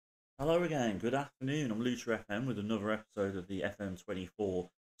Hello again, good afternoon. I'm Lucha FM with another episode of the FM24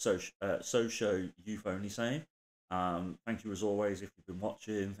 Sochaux Youth Only Save. Thank you as always if you've been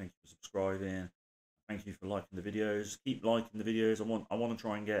watching, thank you for subscribing, thank you for liking the videos. Keep liking the videos. I want to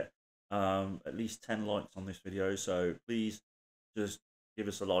try and get at least 10 likes on this video, so please just give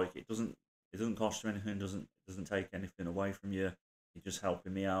us a like. It doesn't cost you anything, doesn't take anything away from you. You're just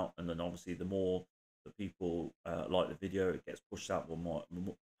helping me out, and then obviously the more that people like the video, it gets pushed out more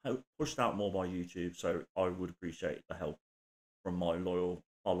by YouTube. So I would appreciate the help from my loyal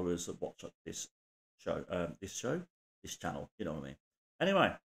followers that watch this channel. You know what I mean.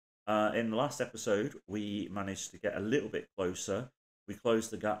 Anyway, in the last episode, we managed to get a little bit closer. We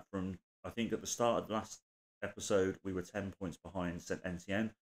closed the gap from, I think at the start of the last episode, we were 10 points behind St.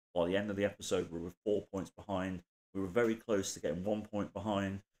 Etienne. By the end of the episode, we were 4 points behind. We were very close to getting 1 point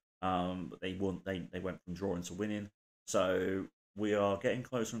behind, but they went from drawing to winning. So we are getting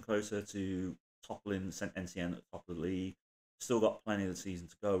closer and closer to toppling St. Etienne at the top of the league. Still got plenty of the season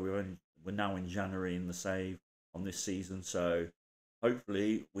to go. We're now in January in the save on this season, so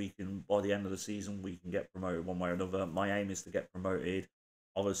hopefully we can, by the end of the season, we can get promoted one way or another. My aim is to get promoted.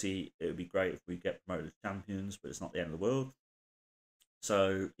 Obviously, it would be great if we get promoted as champions, but it's not the end of the world.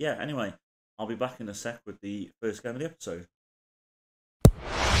 So yeah, anyway, I'll be back in a sec with the first game of the episode.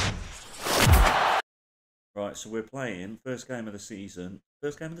 Right, so we're playing first game of the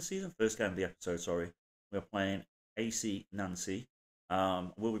episode, sorry. We're playing AC Nancy.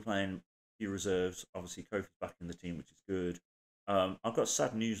 We'll be playing a few reserves. Obviously, Kofi's back in the team, which is good. I've got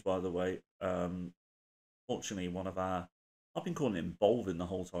sad news, by the way. Fortunately, I've been calling him Bolvin the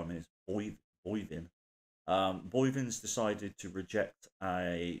whole time, is Boyvin. Boyvin's decided to reject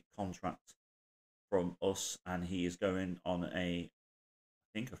a contract from us, and he is going on a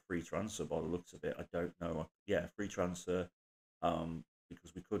free transfer by the looks of it. I don't know. Yeah, free transfer,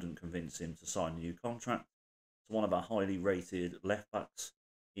 because we couldn't convince him to sign a new contract. So one of our highly rated left backs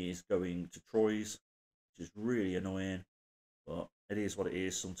is going to Troyes, which is really annoying, but it is what it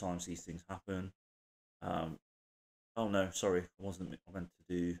is. Sometimes these things happen. Oh no, sorry, I meant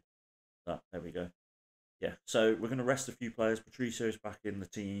to do that. There we go. Yeah, so we're going to rest a few players. Patricio's back in the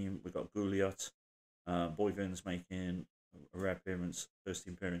team. We've got Gouliot. Boyvin's making a rare appearance, first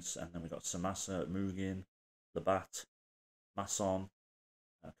team appearance, and then we got Samasa, Mugin, Labat, Masson,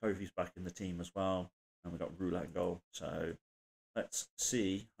 Kofi's back in the team as well, and we got Roulette and goal. So let's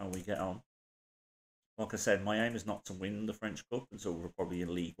see how we get on. Like I said, my aim is not to win the French Cup until we're probably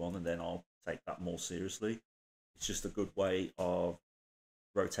in League One, and then I'll take that more seriously. It's just a good way of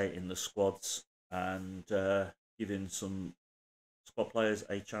rotating the squads and giving some squad players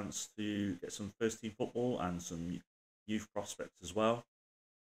a chance to get some first team football and some youth prospects as well.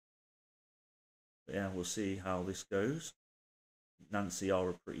 But yeah, we'll see how this goes. Nancy are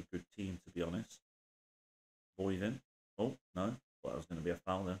a pretty good team, to be honest. Boyvin. Oh no, thought that was going to be a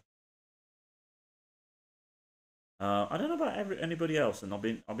foul there. I don't know about anybody else, and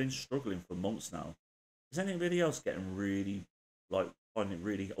I've been struggling for months now. Is anybody else getting really finding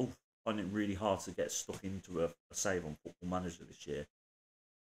it really hard to get stuck into a save on Football Manager this year?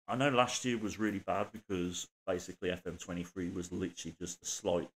 I know last year was really bad because basically FM23 was literally just a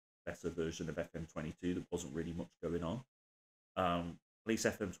slight better version of FM22. There wasn't really much going on. At least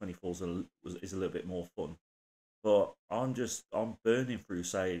FM24 is a little bit more fun. But I'm burning through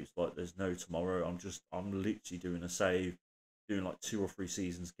saves like there's no tomorrow. I'm literally doing a save, doing like 2 or 3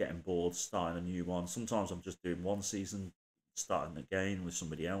 seasons, getting bored, starting a new one. Sometimes I'm just doing 1 season, starting again with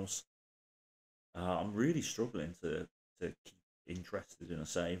somebody else. I'm really struggling to keep interested in a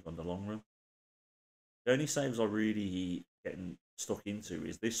save on the long run. The only saves I really getting stuck into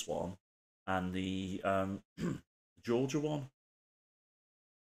is this one and the Georgia one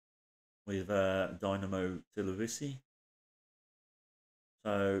with Dynamo Televisi.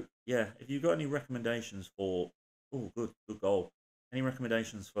 So yeah, if you've got any recommendations for good goal, any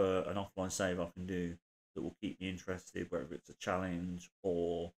recommendations for an offline save I can do that will keep me interested, whether it's a challenge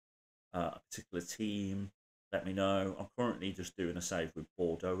or a particular team, let me know. I'm currently just doing a save with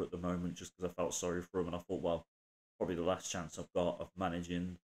Bordeaux at the moment just because I felt sorry for them, and I thought, well, probably the last chance I've got of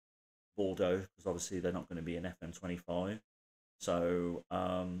managing Bordeaux, because obviously they're not going to be an FM25. So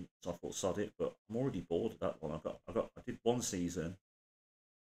so I thought sod it, but I'm already bored of that one. I did 1 season,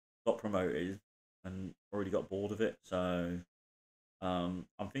 got promoted, and already got bored of it. So I'm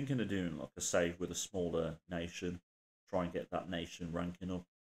thinking of doing like a save with a smaller nation, try and get that nation ranking up.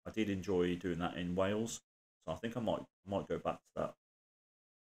 I did enjoy doing that in Wales, so I think I might go back to that.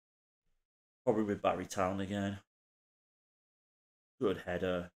 Probably with Barry Town again. Good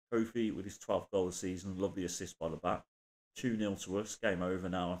header. Kofi with his 12th goal of the season. Lovely assist by the back. 2-0 to us. Game over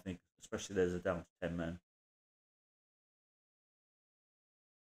now, I think, especially there's a down to 10 men.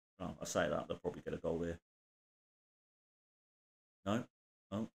 Well, I say that, they'll probably get a goal here. No?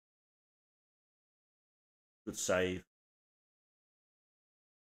 Oh. Good save.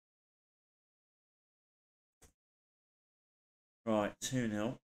 Right,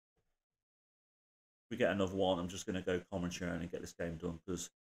 2-0. We get another one, I'm just going to go commentary and get this game done because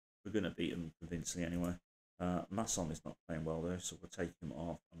we're going to beat them convincingly anyway. Masson is not playing well though, so we'll take him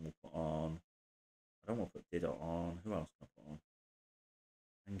off and we'll put on. I don't want to put Dido on. Who else can I put on?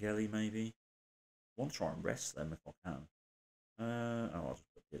 Angeli maybe. I want to try and rest them if I can. I'll just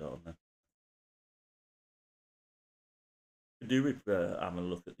put Dido on there. Could do with having a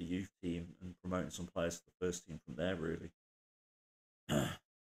look at the youth team and promoting some players to the first team from there, really.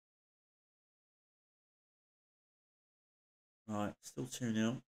 Right, still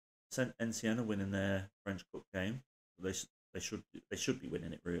 2-0. NCN are winning their French Cup game. They should be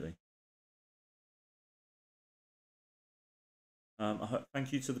winning it, really.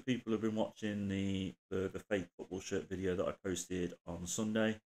 Thank you to the people who've been watching the fake football shirt video that I posted on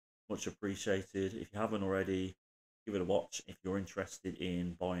Sunday. Much appreciated. If you haven't already, give it a watch. If you're interested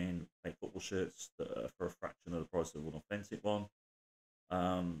in buying fake football shirts that are for a fraction of the price of an authentic one,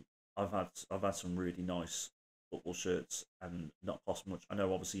 I've had some really nice football shirts and not cost much. I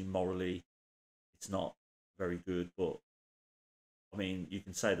know obviously morally it's not very good, but I mean you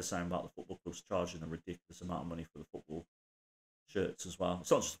can say the same about the football clubs charging a ridiculous amount of money for the football shirts as well.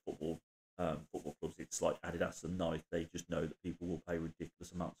 It's not just football clubs, it's like Adidas and Nike. They just know that people will pay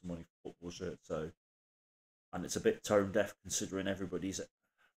ridiculous amounts of money for football shirts. So, and it's a bit tone deaf considering everybody's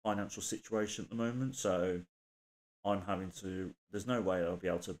financial situation at the moment. So I'm having to, there's no way I'll be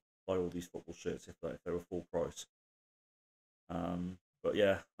able to buy all these football shirts if they were full price. But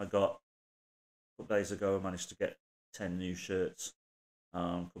yeah, I got a couple of days ago I managed to get 10 new shirts,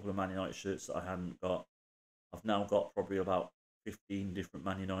 a couple of Man United shirts that I hadn't got. I've now got probably about 15 different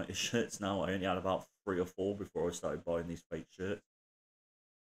Man United shirts now. I only had about 3 or 4 before I started buying these fake shirts.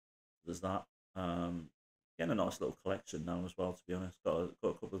 There's that. Getting a nice little collection now as well, to be honest. Got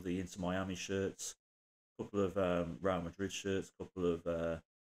a couple of the Inter Miami shirts, a couple of Real Madrid shirts, a couple of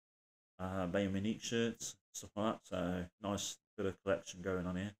Bayern Munich shirts, stuff like that. So nice bit of collection going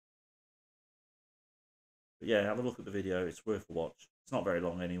on here. But yeah, have a look at the video. It's worth a watch. It's not very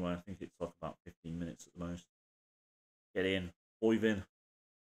long anyway. I think it's like about 15 minutes at the most. Get in. Oivin.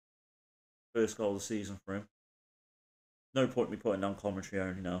 First goal of the season for him. No point me putting down commentary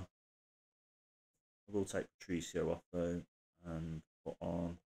only now. I will take Patricio off though and put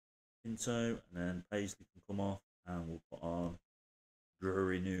on Pinto, and then Paisley can come off and we'll put on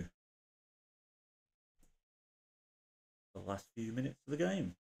Drury New. The last few minutes of the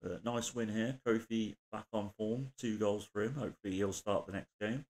game. Nice win here. Kofi back on form. 2 goals for him. Hopefully he'll start the next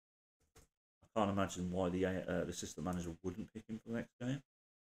game. I can't imagine why the assistant manager wouldn't pick him for the next game.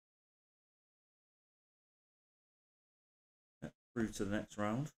 Through to the next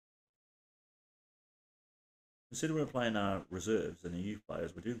round. Considering we're playing our reserves and the youth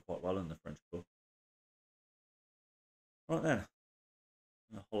players, we're doing quite well in the French Cup. Right then.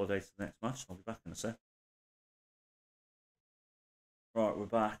 Holiday to the next match. I'll be back in a sec. Right, we're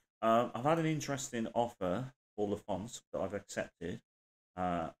back. I've had an interesting offer for Le Fons that I've accepted.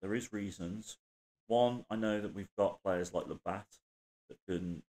 There is reasons. One, I know that we've got players like Labat that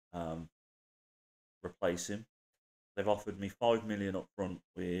can replace him. They've offered me 5 million up front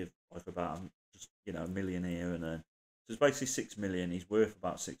with like about just $1 million here and then. So it's basically 6 million. He's worth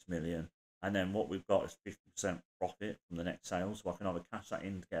about 6 million. And then what we've got is 50% profit from the next sale. So I can either cash that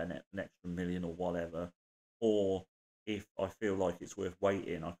in to get an extra million or whatever, or if I feel like it's worth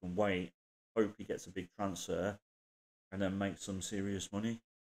waiting, I can wait, hope he gets a big transfer, and then make some serious money.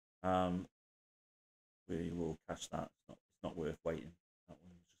 We will cash that. It's not worth waiting. That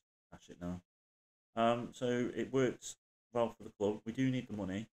one, just cash it now. So it works well for the club. We do need the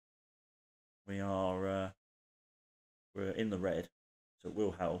money. We're in the red, so it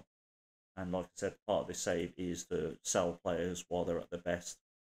will help. And like I said, part of this save is to sell players while they're at their best,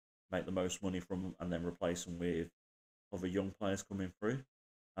 make the most money from them, and then replace them with other young players coming through.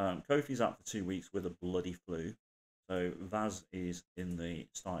 Kofi's out for 2 weeks with a bloody flu. So Vaz is in the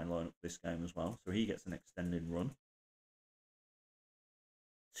starting lineup for this game as well. So he gets an extended run.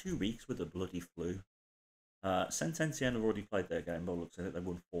 2 weeks with a bloody flu. Saint-Etienne have already played their game, but looks at it, they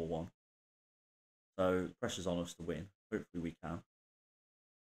won 4-1. So pressure's on us to win. Hopefully we can.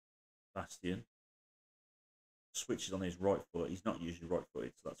 Bastian switches on his right foot. He's not usually right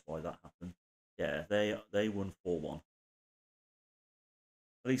footed, so that's why that happened. Yeah, they won 4-1.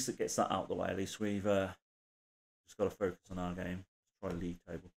 At least it gets that out of the way. At least we've just got to focus on our game. Let's try league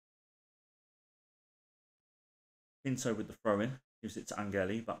table. Pinto with the throw-in. Gives it to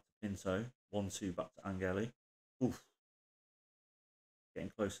Angeli. Back to Pinto. 1-2 back to Angeli. Oof. Getting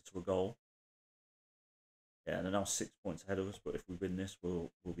closer to a goal. Yeah, they're now 6 points ahead of us, but if we win this,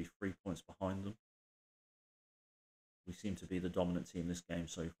 we'll be 3 points behind them. We seem to be the dominant team this game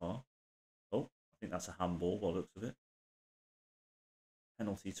so far. Oh, I think that's a handball by the looks of it.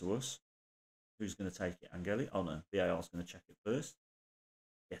 Penalty to us. Who's going to take it? Angeli? Oh no, VAR's going to check it first.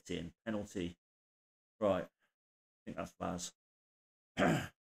 Get in. Penalty. Right. I think that's Vaz. Yeah,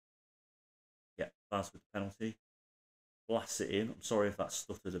 Vaz with the penalty. Blasts it in. I'm sorry if that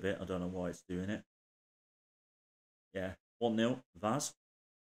stuttered a bit. I don't know why it's doing it. Yeah, 1-0, Vaz.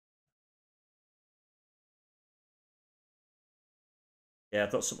 Yeah,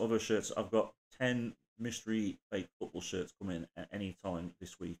 I've got some other shirts. I've got 10 mystery fake football shirts coming at any time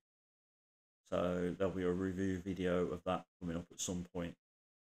this week. So there'll be a review video of that coming up at some point.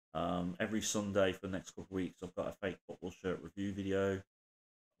 Every Sunday for the next couple of weeks, I've got a fake football shirt review video.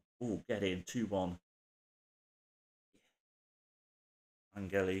 Oh, get in, 2-1.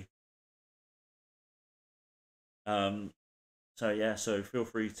 Angeli. So yeah, so feel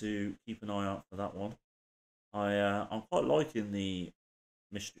free to keep an eye out for that one. I'm quite liking the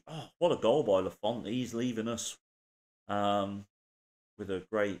mystery. Oh, what a goal by Lafont! He's leaving us with a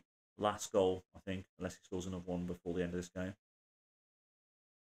great last goal, I think, unless he scores another one before the end of this game.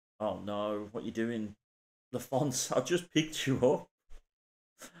 Oh no, what are you doing, Lafont? I just picked you up.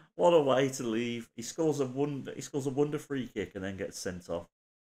 What a way to leave! He scores a wonder free kick and then gets sent off.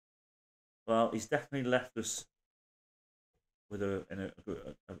 Well, he's definitely left us with an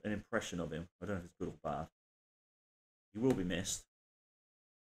impression of him. I don't know if it's good or bad. He will be missed.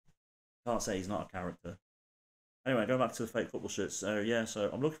 Can't say he's not a character. Anyway, going back to the fake football shirts. So yeah, so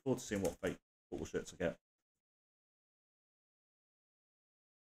I'm looking forward to seeing what fake football shirts I get.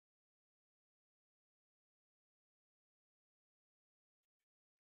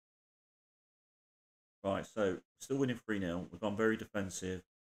 Right, so still winning 3-0. We've gone very defensive.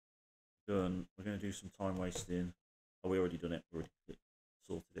 Done. We're going to do some time wasting. Oh, we already done it. We already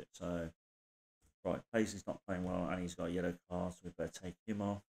sorted it. So, right, Paisley's not playing well and he's got a yellow card, so we better take him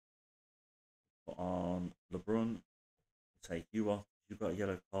off. Put on LeBrun. Take you off. You've got a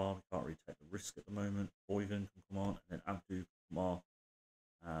yellow card. We can't really take the risk at the moment. Boygan can come on, and then Abdu can come on,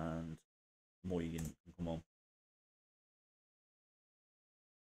 and Moygan can come on.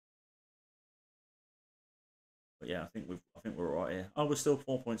 But yeah, I think we're right here. Oh, we're still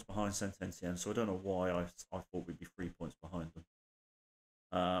 4 points behind Saint-Etienne, so I don't know why I thought we'd be 3 points behind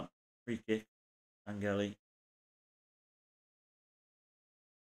them. Free kick, Angeli.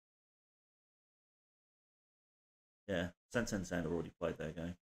 Yeah, Saint-Etienne have already played their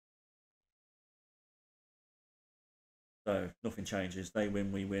game. So nothing changes. They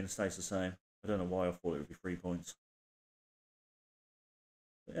win, we win, stays the same. I don't know why I thought it would be 3 points.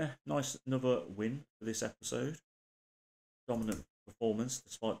 But yeah, nice another win for this episode. Dominant performance,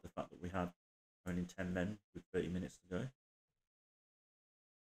 despite the fact that we had only 10 men with 30 minutes to go.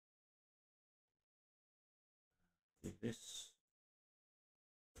 Do this.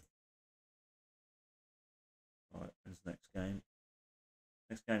 Right, when's the next game?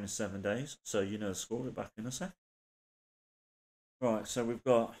 Next game is 7 days, so you know the score. We're back in a sec. Right, so we've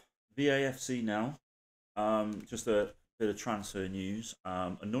got VAFC now. Just a bit of transfer news.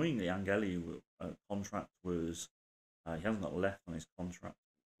 Annoyingly, Angeli contract was he hasn't got left on his contract,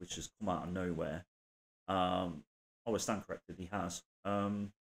 which has come out of nowhere. I was stand corrected. He has,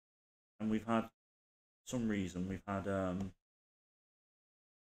 and we've had some reason. We've had I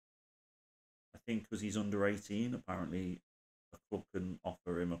think because he's under 18, apparently a club can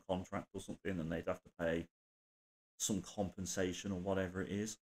offer him a contract or something, and they'd have to pay some compensation or whatever it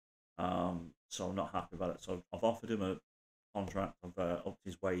is. So I'm not happy about it. So I've offered him a contract. I've upped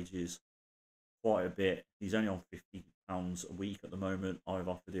his wages quite a bit. He's only on £50 a week at the moment. I've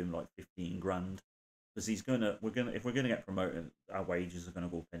offered him like 15 grand because if we're gonna get promoted, our wages are gonna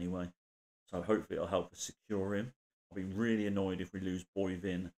go up anyway. So hopefully it'll help us secure him. I'll be really annoyed if we lose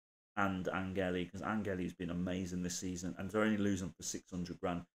Boyvin and Angeli because Angeli's been amazing this season, and they're only losing for 600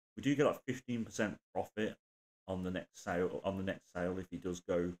 grand. We do get like 15% profit on the next sale if he does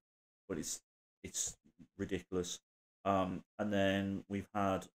go, but it's ridiculous. And then we've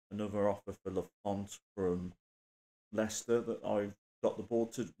had another offer for Lafont from Leicester that I've got the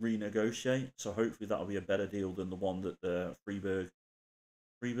board to renegotiate. So hopefully that'll be a better deal than the one that the Freiburg,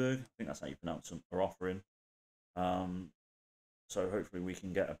 I think that's how you pronounce them, are offering. So hopefully we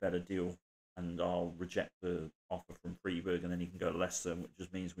can get a better deal, and I'll reject the offer from Freiburg, and then he can go to Leicester, which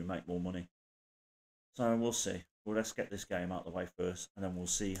just means we make more money. So we'll see. Well, let's get this game out of the way first, and then we'll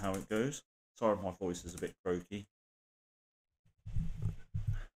see how it goes. Sorry if my voice is a bit croaky.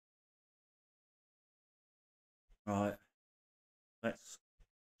 Right, let's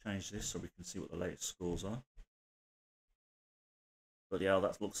change this so we can see what the latest scores are. But yeah,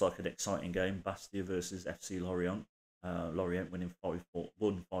 that looks like an exciting game. Bastia versus FC Lorient. Lorient winning 5-4,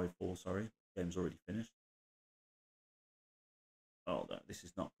 won 5-4. Sorry, game's already finished. Oh, no, this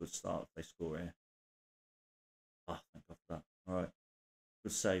is not a good start if they score here. Ah, oh, thank God for that. All right,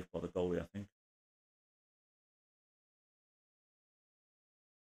 good save by the goalie, I think.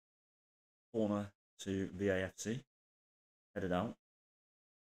 Corner to VAFC. Headed out.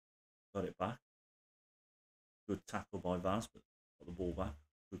 Got it back. Good tackle by Vaz, but got the ball back.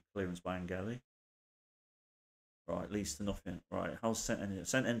 Good clearance by Angeli. Right, leads to nothing. Right, how's Saint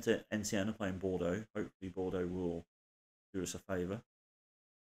Etienne are playing Bordeaux. Hopefully Bordeaux will do us a favour.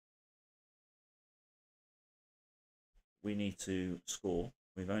 We need to score.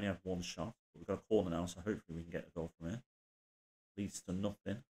 We've only had one shot. But we've got a corner now, so hopefully we can get a goal from here. Leads to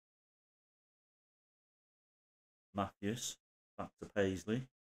nothing. Matthews. Back to Paisley.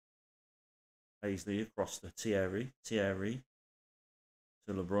 Paisley across to Thierry. Thierry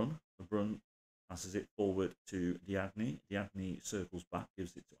to LeBrun. LeBrun passes it forward to Diagne. Diagne circles back,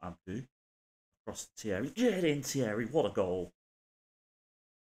 gives it to Abdu. Across to Thierry. Get in, Thierry. What a goal.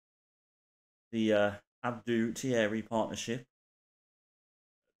 The Abdu Thierry partnership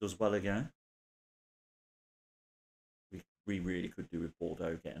does well again. We really could do with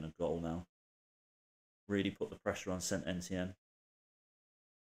Bordeaux getting a goal now. Really put the pressure on Saint Etienne.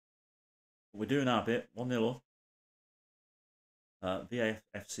 We're doing our bit. 1-0 up.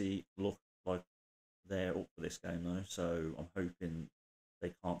 VAFC look like they're up for this game though, so I'm hoping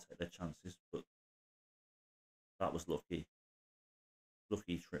they can't take their chances, but that was lucky.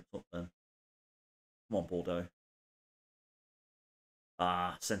 Lucky tripped up then. Come on, Bordeaux.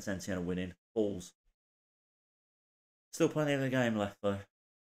 Ah, Saint Etienne are winning. Balls. Still plenty of the game left though.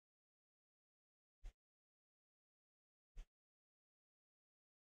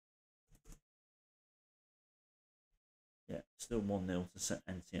 Yeah, still 1-0 to Saint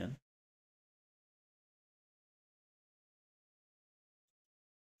Etienne.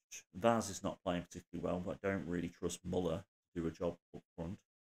 Vaz is not playing particularly well, but I don't really trust Muller to do a job up front.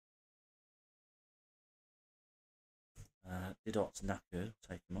 Didot's knackered.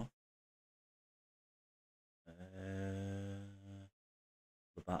 Take him off.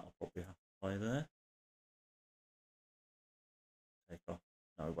 The bat will probably have to play there. Take off.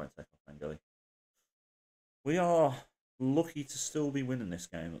 No, we won't take off Angeli. We are lucky to still be winning this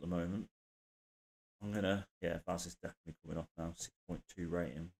game at the moment. I'm gonna, yeah, Vaz is definitely coming off now. 6.2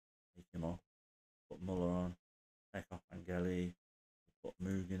 rating. Take him off. Put Muller on. Take off Angeli. Put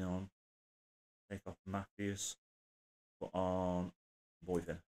Mugen on. Take off Matthews. Put on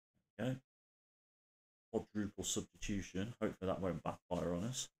Boyvin. Okay. Quadruple substitution. Hopefully that won't backfire on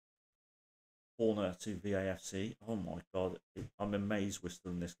us. Corner to VAFC. Oh my God. I'm amazed we're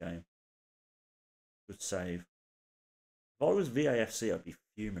still in this game. Good save. If I was VAFC, I'd be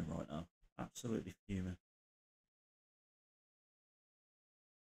fuming right now. Absolutely fuming.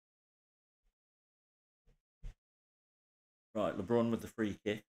 Right, LeBron with the free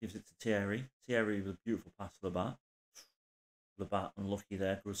kick. Gives it to Thierry. Thierry with a beautiful pass to Labat. Labat unlucky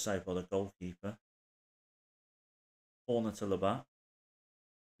there. Good save by the goalkeeper. Corner to Labat.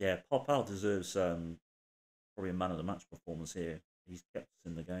 Yeah, Popal deserves probably a man of the match performance here. He's kept us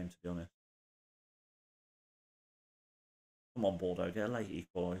in the game, to be honest. Come on, Bordeaux, get a late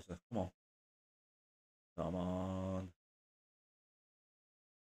equaliser. Come on. Come on.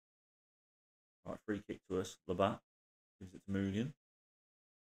 Right, free kick to us. Labat gives it to Mugen.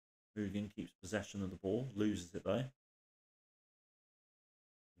 Mugen keeps possession of the ball, loses it though.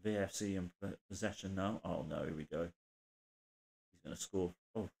 VFC in possession now. Oh no, here we go. He's going to score.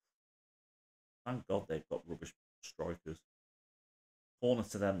 Oh, thank God they've got rubbish strikers. Corner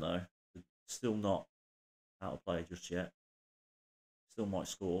to them though. Still not out of play just yet. Still might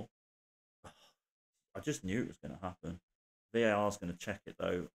score. I just knew it was going to happen. VAR's going to check it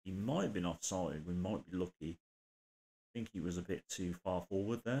though. He might have been offside. We might be lucky. I think he was a bit too far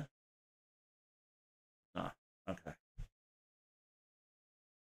forward there. Nah, okay.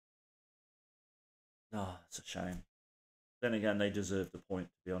 Ah, it's a shame. Then again, they deserved the point,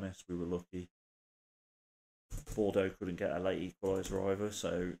 to be honest. We were lucky. Bordeaux couldn't get a late equaliser either,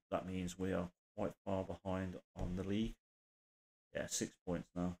 so that means we are quite far behind on the league. Yeah, 6 points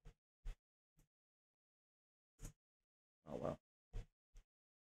now. Oh well.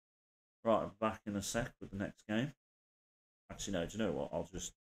 Right, I'm back in a sec with the next game. Actually, no, do you know what? I'll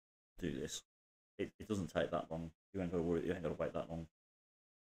just do this. It doesn't take that long. You ain't got to worry. You ain't got to wait that long.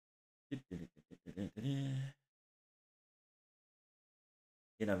 You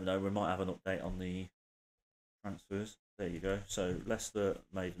never know. We might have an update on the transfers. There you go. So Leicester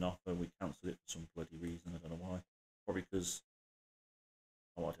made an offer. We cancelled it for some bloody reason. I don't know why. Probably because,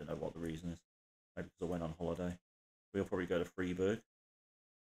 oh, I don't know what the reason is. Maybe because I went on holiday. We'll probably go to Freiburg.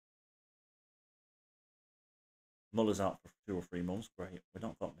 Muller's out for 2 or 3 months. Great. We've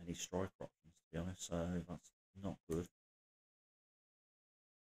not got many striker options, to be honest, so that's not good.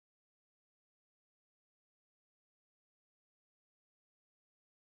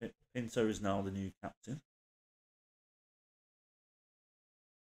 Pinto is now the new captain.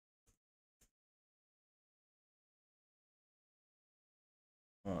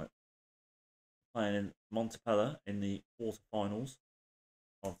 Right. Playing in Montpellier in the quarterfinals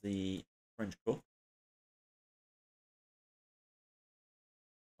of the French Cup.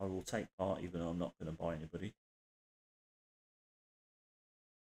 I will take part, even though I'm not going to buy anybody.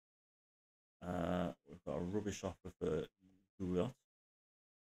 We've got a rubbish offer for Gouliot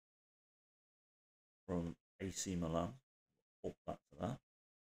from AC Milan. Up back to that.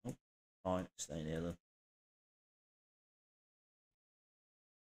 Oh, fine, staying here then.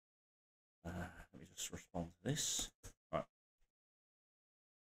 Let me just respond to this. Right.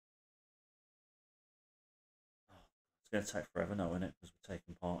 Oh, it's going to take forever now, isn't it? Because we're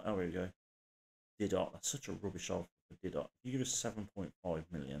taking part. Oh, here we go. Didot. That's such a rubbish offer for Didot. If you give us 7.5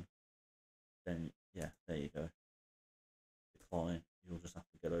 million, then yeah, there you go. Decline. You'll just have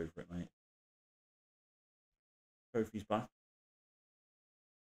to get over it, mate. Trophy's back.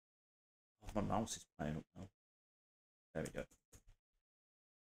 Oh, my mouse is playing up now. There we go.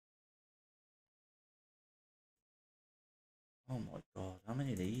 Oh my god, how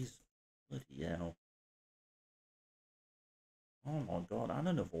many of these? Bloody hell. Oh my god, and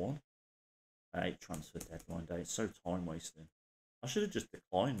another one. I hate transfer deadline day. It's so time wasting. I should have just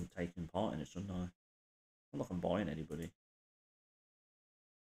declined taking part in it, shouldn't I? I'm not like I'm buying anybody.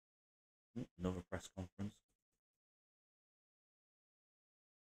 Another press conference.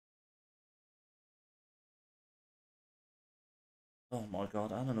 Oh my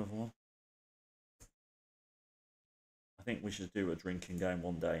god, and another one. I think we should do a drinking game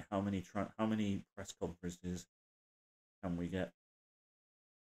one day. How many press conferences can we get?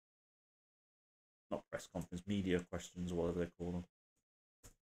 Not press conference, media questions or whatever they call them.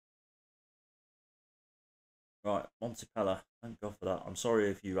 Right, Montpellier. Thank God for that. I'm sorry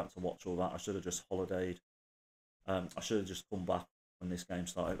if you had to watch all that. I should have just holidayed. I should have just come back when this game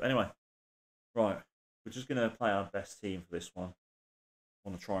started. Anyway, right, we're just going to play our best team for this one. I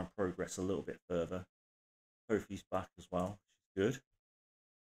want to try and progress a little bit further. Kofi's back as well, which is good.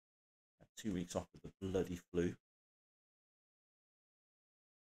 2 weeks off with the bloody flu.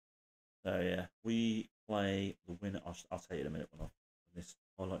 So yeah, we play the winner. I'll tell you in a minute when this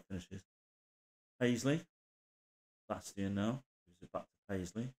highlight finishes. Paisley, Bastion now. Gives it back to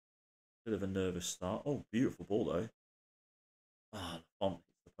Paisley. Bit of a nervous start. Oh, beautiful ball though. Ah, Lafont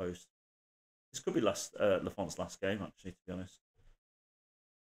hits the post. This could be Lafont's last game, actually, to be honest.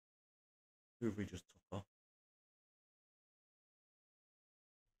 Who have we just took off?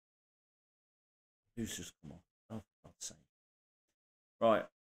 Who's just come on? Oh, for God's sake. Right,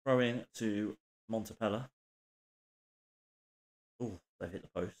 throw in to Montpellier. Oh, they've hit the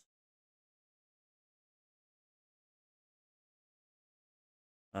post.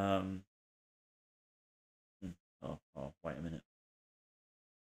 Oh, wait a minute.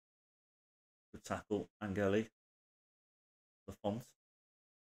 Good tackle, Angeli. Lafont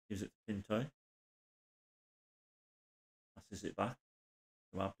gives it to Pinto. Passes it back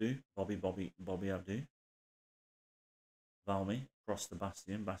to Abdu. Bobby Abdu. Valmy across the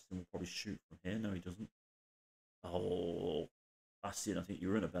Bastion. Bastion will probably shoot from here. No, he doesn't. Oh, Bastion, I think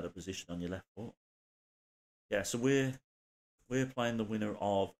you're in a better position on your left foot. Yeah, so we're playing the winner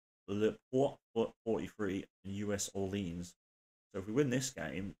of Le Port 43 and US Orleans. So if we win this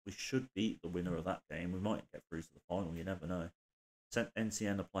game, we should beat the winner of that game. We might get through to the final. You never know.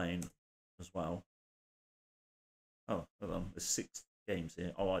 NCN are playing as well. Oh, hold on. There's 6 games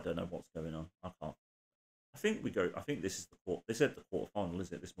here. Oh, I don't know what's going on. I can't. I think we go. I think this is the quarter. They said the quarterfinal,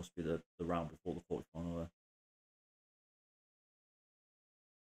 isn't it? This must be the round before the quarterfinal.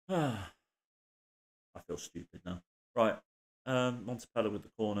 I feel stupid now. Right. Montpellier with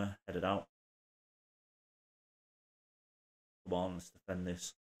the corner, headed out. Come on, let's defend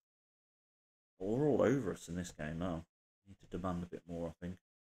this. Well, we're all over us in this game now. Need to demand a bit more, I think.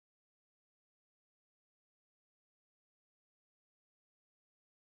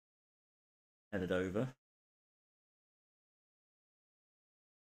 Headed over.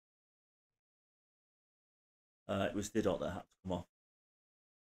 It was Didot that had to come off.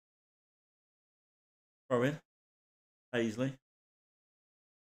 Throw in. Paisley.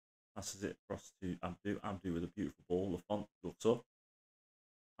 passes it across to Abdu. Abdu with a beautiful ball. Lafont looks up,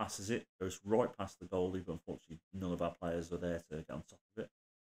 passes it, goes right past the goalie, but unfortunately none of our players are there to get on top of it.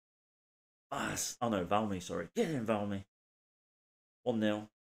 Oh no, Valmy, sorry. Get in, Valmy. 1-0.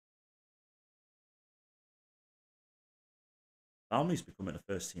 Valmy's becoming a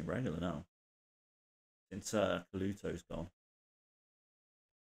first team regular now. Since Kaluto's gone.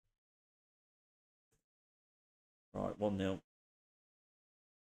 Right, 1-0.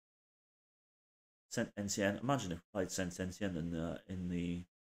 Saint Etienne. Imagine if we played Saint Etienne in the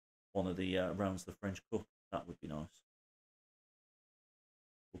one of the rounds of the French Cup. That would be nice.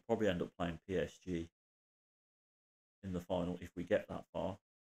 We'll probably end up playing PSG in the final if we get that far.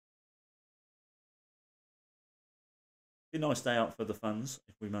 Be a nice day out for the fans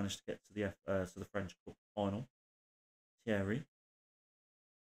if we manage to get to the French Cup final. Thierry.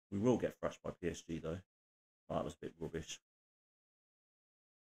 We will get thrashed by PSG though. Oh, that was a bit rubbish.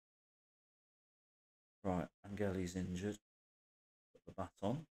 Right, Angeli's injured. Put the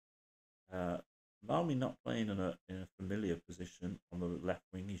baton. Valmy not playing in a familiar position on the left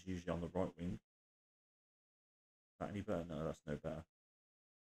wing. He's usually on the right wing. Is that any better? No, that's no better.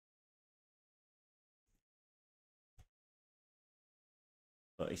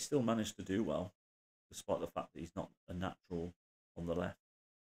 But he still managed to do well, despite the fact that he's not a natural on the left.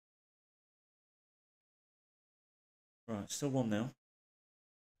 Right, still 1-0.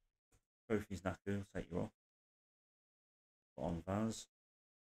 Trophy's knackered, will take you off. Put on Vaz.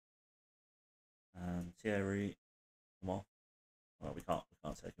 And Thierry, come off. Well, we can't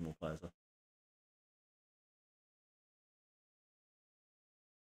take any more players off.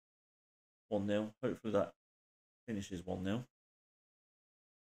 1-0. Hopefully that finishes 1-0.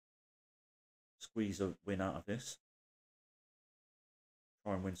 Squeeze a win out of this.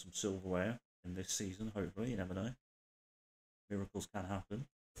 Try and win some silverware in this season, hopefully. You never know. Miracles can happen.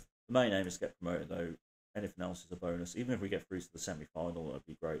 The main aim is to get promoted, though. Anything else is a bonus. Even if we get through to the semi-final, that would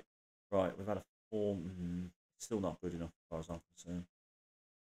be great. Right, we've had a form. Still not good enough as far as I'm concerned.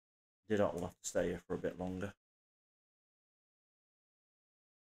 Didac will have to stay here for a bit longer.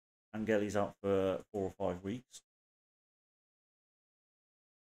 Angeli's out for 4 or 5 weeks.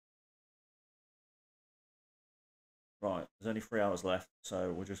 Right, there's only 3 hours left,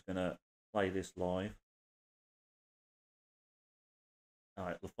 so we're just going to play this live.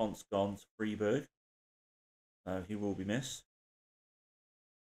 Alright, Lafont's gone to Freiburg. So he will be missed.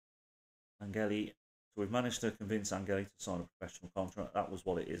 Angeli, so we've managed to convince Angeli to sign a professional contract. That was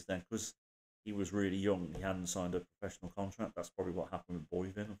what it is then, because he was really young. He hadn't signed a professional contract. That's probably what happened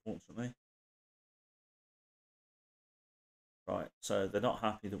with Boivin, unfortunately. Right, so they're not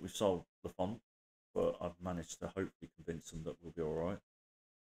happy that we've sold Lafont, but I've managed to hopefully convince them that we'll be alright.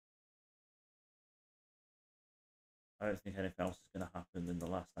 I don't think anything else is going to happen in the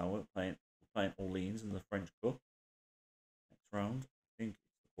last hour. We're playing Orleans in the French Cup. Next round, I think it's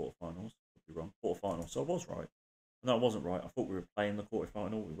the quarterfinals. Could be wrong. Quarterfinals. So I was right. No, I wasn't right. I thought we were playing the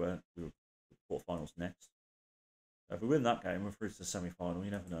quarterfinal. We weren't. We were quarterfinals next. So if we win that game, we're through to the semi-final.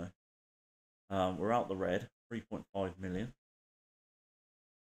 You never know. We're out the red. 3.5 million.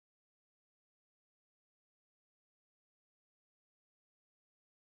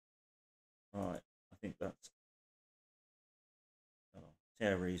 Right. I think that's.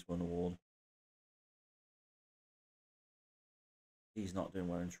 Thierry's won the award. He's not doing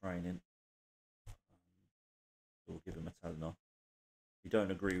well in training. We'll give him a telling off. If you don't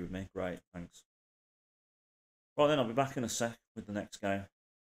agree with me, great, thanks. Right then, I'll be back in a sec with the next game.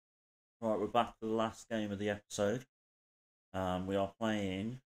 Right, we're back to the last game of the episode. We are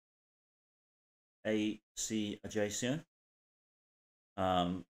playing AC Ajaccio.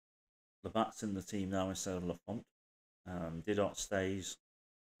 Labat's in the team now instead of Lafont. Didac stays,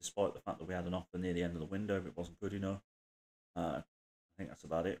 despite the fact that we had an offer near the end of the window, but it wasn't good enough. I think that's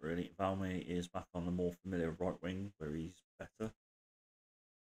about it, really. Valmy is back on the more familiar right wing, where he's better.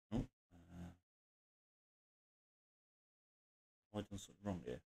 Oh, have I done something wrong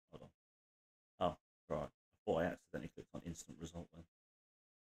here? Hold on. Oh, right. I thought I accidentally clicked on instant result then.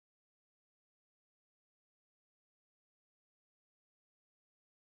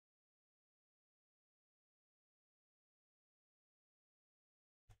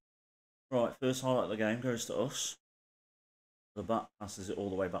 Right, first highlight of the game goes to us. The bat passes it all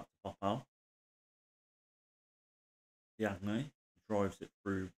the way back to Popal. Diagne drives it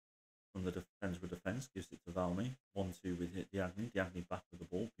through from the defensive defence, gives it to Valmy. 1-2 with it, Diagne. Diagne back with the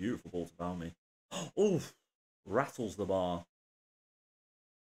ball. Beautiful ball to Valmy. Oof! Rattles the bar.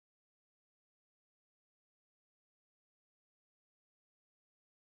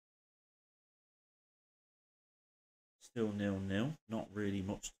 Still 0-0. Not really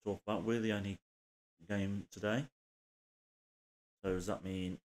much to talk about. We're the only game today. So does that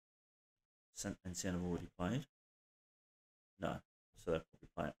mean St Etienne have already played? No. So they'll probably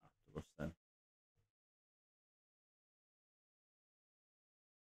play it after us then.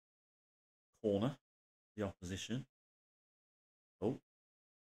 Corner, the opposition. Oh. I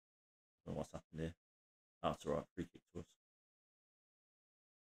don't know what's happened here. That's alright, free kick to us.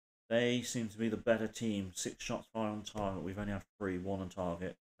 They seem to be the better team. 6 shots fired on target. We've only had 3, 1 on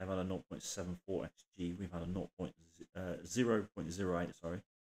target. They've had a 0.74 XG. We've had a 0.08, sorry.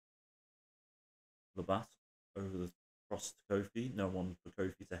 Labat over the cross to Kofi. No one for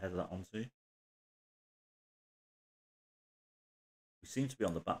Kofi to head that onto. We seem to be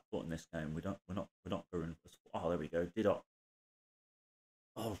on the back foot in this game. We're not going. Oh, there we go. Didot.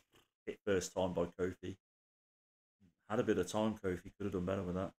 Oh, hit first time by Kofi. Had a bit of time. Kofi could have done better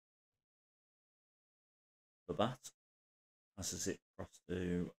with that. Labat. Passes it across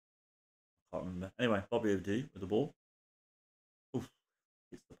to. I can't remember. Anyway, Bobby O'D with the ball. Oof,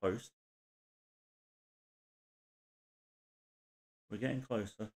 hits the post. We're getting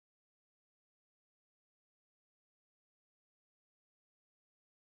closer.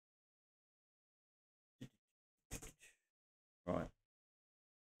 Right.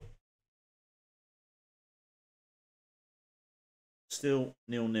 Still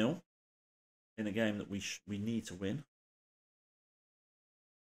 0-0 in a game that we need to win.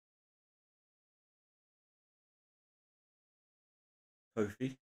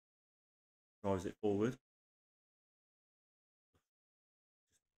 Kofi drives it forward.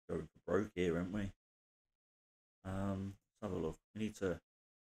 Just going for broke here, aren't we? Let's have a look. We need to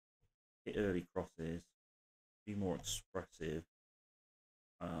hit early crosses, be more expressive.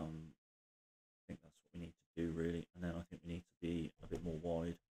 I think that's what we need to do really, and then I think we need to be a bit more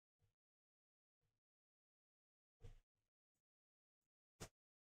wide.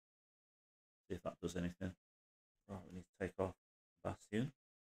 See if that does anything. Right, we need to take off Bastion.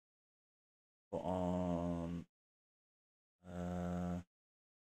 Put on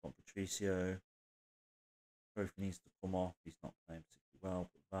Patricio. Kofi needs to come off. He's not playing particularly well.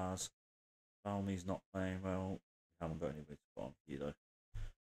 But Vaz. Valmy's not playing well. We haven't got anybody to put on here though.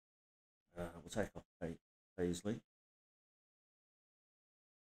 We'll take off Paisley.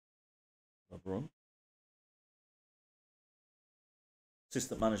 LeBron.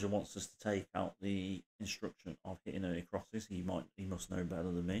 Assistant manager wants us to take out the instruction of hitting early crosses. He must know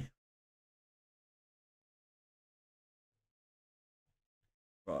better than me.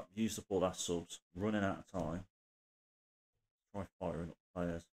 Right, use the ball as subs. Running out of time. Try firing up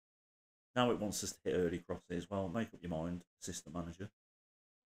players. Now it wants us to hit early crosses. Well, make up your mind, assistant manager.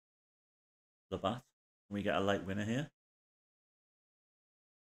 Labat. Can we get a late winner here?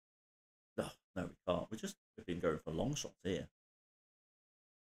 Oh, no, we can't. We've been going for long shots here.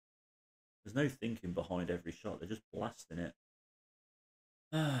 There's no thinking behind every shot. They're just blasting it.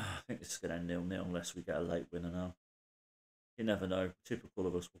 I think this is going to end 0-0 unless we get a late winner now. You never know. Typical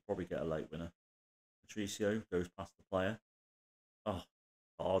of us, we'll probably get a late winner. Patricio goes past the player. Oh,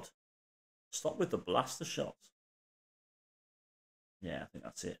 God. Stop with the blaster shots. Yeah, I think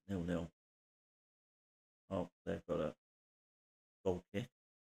that's it. 0-0. Oh, they've got a goal kick.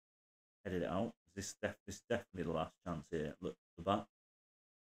 Headed it out. This is definitely the last chance here. Look, the back.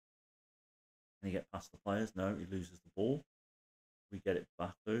 Can he get past the players? No, he loses the ball. We get it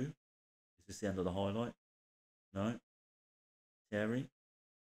back though. Is this the end of the highlight? No. Thierry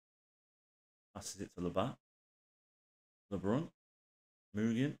passes it to Labat. LeBron.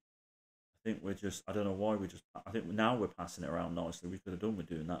 Mugen. I think I don't know why I think now we're passing it around nicely. We could have done with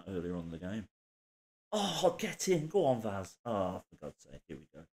doing that earlier on in the game. Oh, get in. Go on, Vaz. Oh, for God's sake. Here we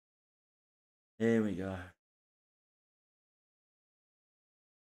go. Here we go.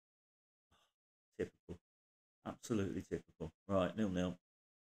 Typical. Absolutely typical. Right, 0-0.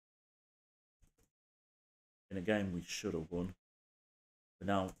 In a game we should have won. But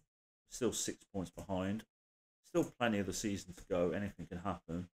now, still 6 points behind. Still plenty of the season to go. Anything can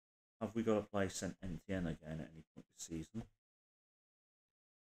happen. Have we got to play St Etienne again at any point this season?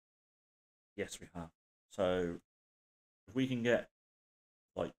 Yes, we have. So, if we can get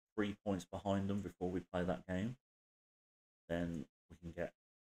like 3 points behind them before we play that game, then we can get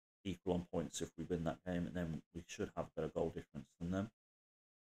equal on points if we win that game, and then we should have a better goal difference than them.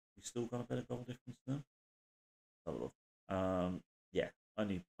 We still got a better goal difference than them. Have a look. Yeah,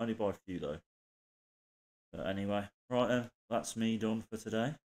 only by a few though. But anyway, right then, that's me done for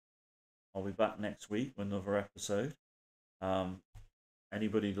today. I'll be back next week with another episode.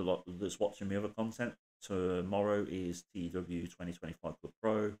 Anybody that's watching my other content, tomorrow is TW 2025 Club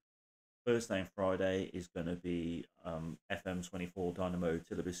Pro. Thursday and Friday is going to be FM24 Dynamo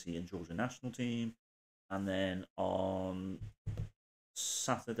Tilibisi and Georgia national team, and then on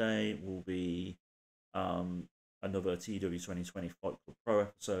Saturday will be another TW 2020 Fight Club Pro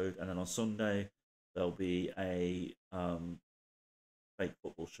episode, and then on Sunday there'll be a fake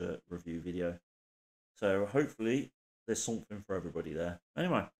football shirt review video. So hopefully there's something for everybody there.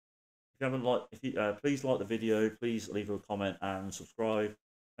 Anyway, if you haven't liked, if you please like the video, please leave a comment and subscribe.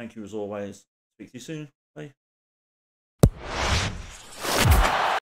 Thank you as always. Speak to you soon. Bye.